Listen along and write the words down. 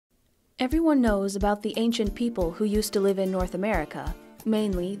Everyone knows about the ancient people who used to live in North America,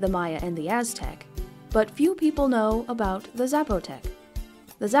 mainly the Maya and the Aztec, but few people know about the Zapotec.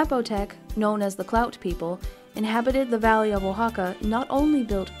 The Zapotec, known as the Clout people, inhabited the valley of Oaxaca, not only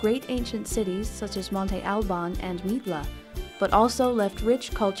built great ancient cities such as Monte Alban and Mitla, but also left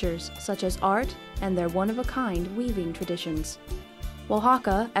rich cultures such as art and their one-of-a-kind weaving traditions.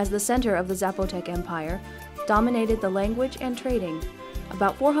 Oaxaca, as the center of the Zapotec Empire, dominated the language and trading.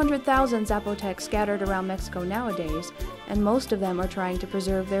 About 400,000 Zapotec scattered around Mexico nowadays, and most of them are trying to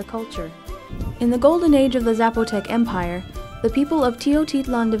preserve their culture. In the golden age of the Zapotec Empire, the people of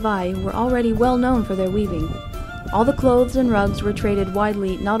Teotitlan de Valle were already well known for their weaving. All the clothes and rugs were traded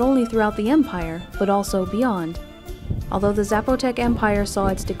widely not only throughout the empire, but also beyond. Although the Zapotec Empire saw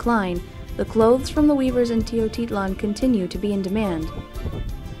its decline, the clothes from the weavers in Teotitlan continue to be in demand.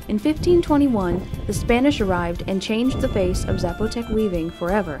 In 1521, the Spanish arrived and changed the face of Zapotec weaving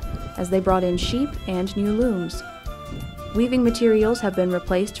forever, as they brought in sheep and new looms. Weaving materials have been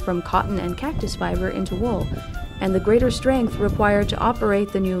replaced from cotton and cactus fiber into wool, and the greater strength required to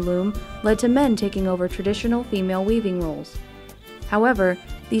operate the new loom led to men taking over traditional female weaving roles. However,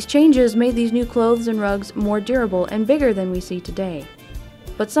 these changes made these new clothes and rugs more durable and bigger than we see today.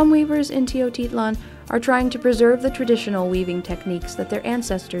 But some weavers in Teotitlan are trying to preserve the traditional weaving techniques that their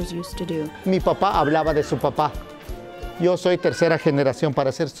ancestors used to do. Mi papá hablaba de su papá. Yo soy tercera generación para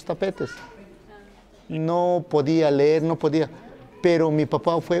hacer estos tapetes. No podía leer, no podía, pero mi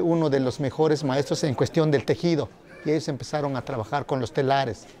papá fue uno de los mejores maestros en cuestión del tejido. Y ellos empezaron a trabajar con los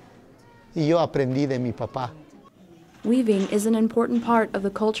telares. Y yo aprendí de mi papá. Weaving is an important part of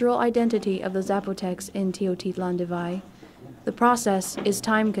the cultural identity of the Zapotecs in Teotitlan de Valle. The process is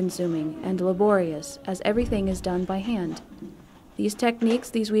time-consuming and laborious, as everything is done by hand. These techniques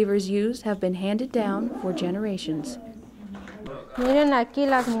these weavers use have been handed down for generations. Miren aquí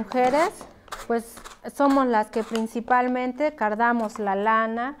las mujeres, pues somos las que principalmente cardamos la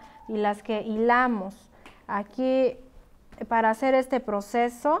lana y las que hilamos. Aquí, para hacer este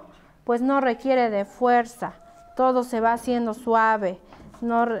proceso, pues no requiere de fuerza, todo se va haciendo suave.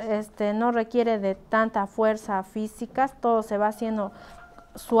 No requiere de tanta fuerza física, todo se va haciendo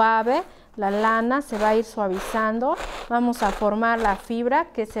suave, la lana se va a ir suavizando, vamos a formar la fibra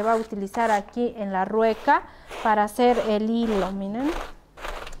que se va a utilizar aquí en la rueca para hacer el hilo, miren.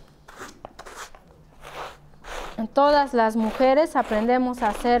 Todas las mujeres aprendemos a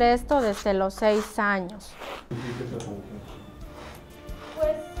hacer esto desde los 6 años.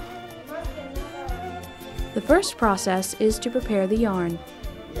 The first process is to prepare the yarn.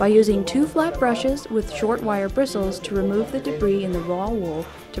 By using 2 flat brushes with short wire bristles to remove the debris in the raw wool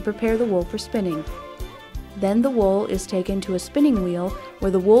to prepare the wool for spinning. Then the wool is taken to a spinning wheel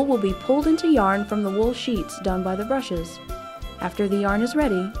where the wool will be pulled into yarn from the wool sheets done by the brushes. After the yarn is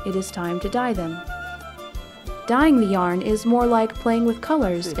ready, it is time to dye them. Dyeing the yarn is more like playing with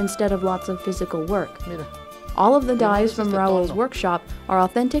colors instead of lots of physical work. All of the dyes from Raul's workshop are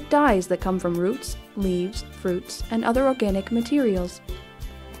authentic dyes that come from roots, leaves, fruits, and other organic materials.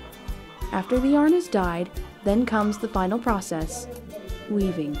 After the yarn is dyed, then comes the final process,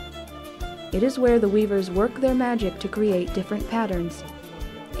 weaving. It is where the weavers work their magic to create different patterns.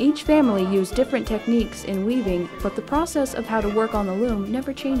 Each family used different techniques in weaving, but the process of how to work on the loom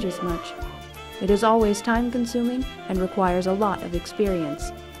never changes much. It is always time-consuming and requires a lot of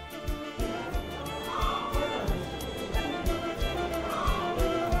experience.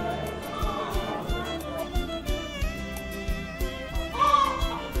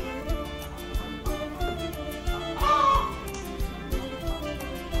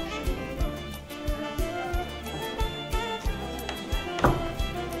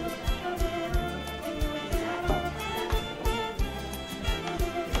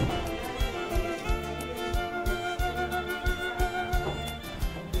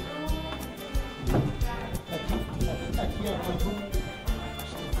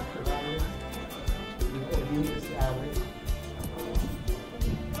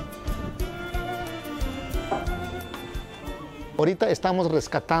 Ahorita estamos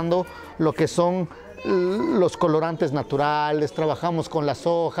rescatando lo que son los colorantes naturales, trabajamos con las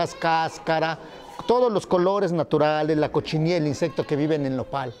hojas, cáscara, todos los colores naturales, la cochinilla, el insecto que vive en el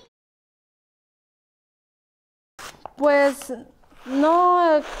nopal. Pues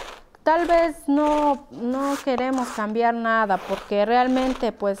no, tal vez no queremos cambiar nada, porque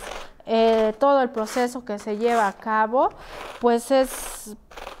realmente pues todo el proceso que se lleva a cabo pues es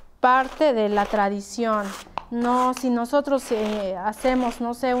parte de la tradición. No, si nosotros hacemos,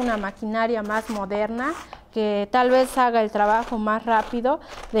 no sé, una maquinaria más moderna que tal vez haga el trabajo más rápido,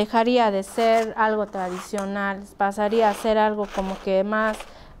 dejaría de ser algo tradicional, pasaría a ser algo como que más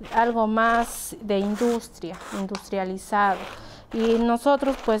algo más de industria, industrializado. Y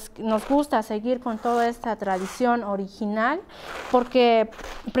nosotros pues nos gusta seguir con toda esta tradición original porque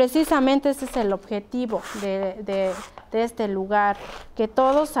precisamente ese es el objetivo de este lugar, que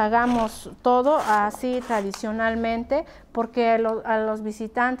todos hagamos todo así tradicionalmente, porque a los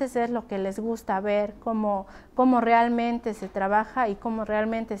visitantes es lo que les gusta ver, cómo realmente se trabaja y cómo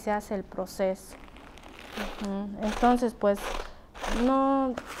realmente se hace el proceso. Entonces pues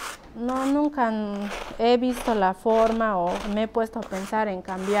nunca he visto la forma o me he puesto a pensar en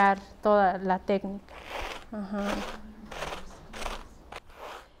cambiar toda la técnica.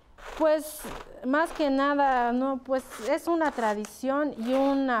 Pues más que nada, pues es una tradición y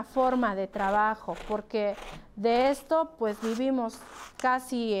una forma de trabajo, porque de esto pues vivimos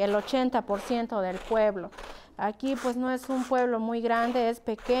casi el 80% del pueblo. Aquí pues no es un pueblo muy grande, es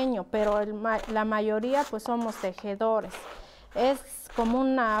pequeño, pero la mayoría pues somos tejedores. Es como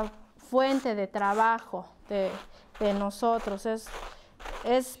una fuente de trabajo de nosotros,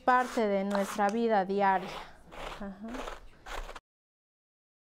 es parte de nuestra vida diaria.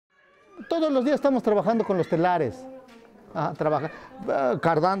 Todos los días estamos trabajando con los telares,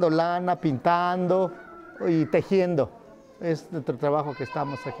 cardando lana, pintando y tejiendo. Es nuestro trabajo que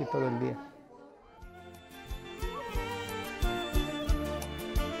estamos aquí todo el día.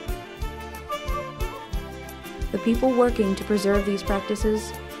 The people working to preserve these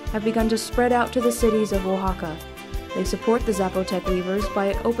practices have begun to spread out to the cities of Oaxaca. They support the Zapotec weavers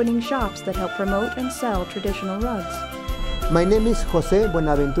by opening shops that help promote and sell traditional rugs. My name is Jose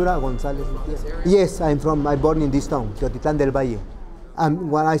Buenaventura Gonzalez. Yes, I'm born in this town, Teotitlán del Valle.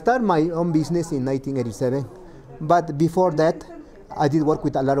 When I started my own business in 1987, but before that, I did work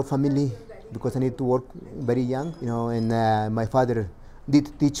with a lot of family because I need to work very young, you know, and my father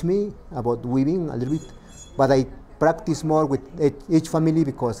did teach me about weaving a little bit, but I practice more with each family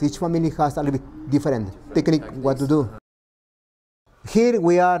because each family has a little bit different technique what to do. Here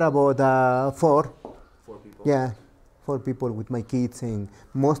we are about 4 people. Yeah. 4 people with my kids, and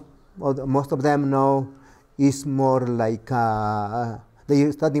most of them now is more like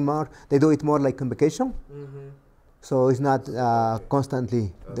they study more. They do it more like on vacation, so it's not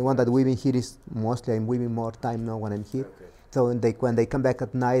constantly. The one that weaving here is mostly I'm weaving more time now when I'm here. Okay. So when they come back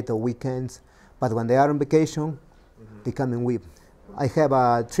at night or weekends, but when they are on vacation, they come and weave. I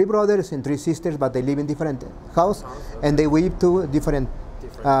have 3 brothers and 3 sisters, but they live in different house, and they weave to different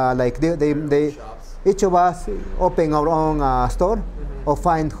like they each of us open our own store or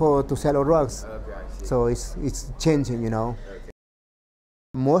find how to sell our rugs. Okay, so it's changing, you know. Okay.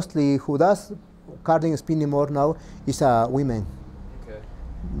 Mostly who does carding and spinning more now is women. Okay.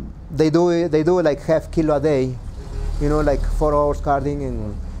 They do like half kilo a day, you know, like 4 hours carding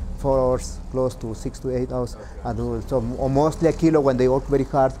and 4 hours, close to 6 to 8 hours. Okay. So mostly a kilo when they work very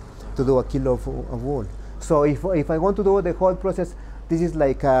hard to do a kilo of wool. So if I want to do the whole process, this is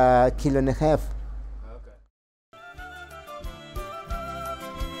like a kilo and a half.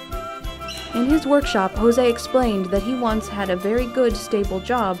 In his workshop, Jose explained that he once had a very good, stable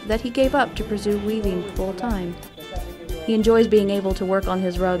job that he gave up to pursue weaving full-time. He enjoys being able to work on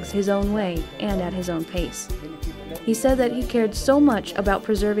his rugs his own way and at his own pace. He said that he cared so much about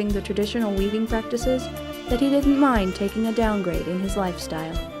preserving the traditional weaving practices that he didn't mind taking a downgrade in his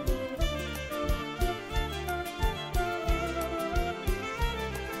lifestyle.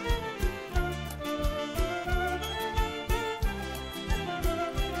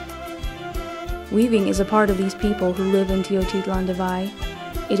 Weaving is a part of these people who live in Teotitlán del Valle.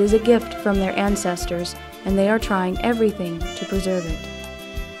 It is a gift from their ancestors, and they are trying everything to preserve it.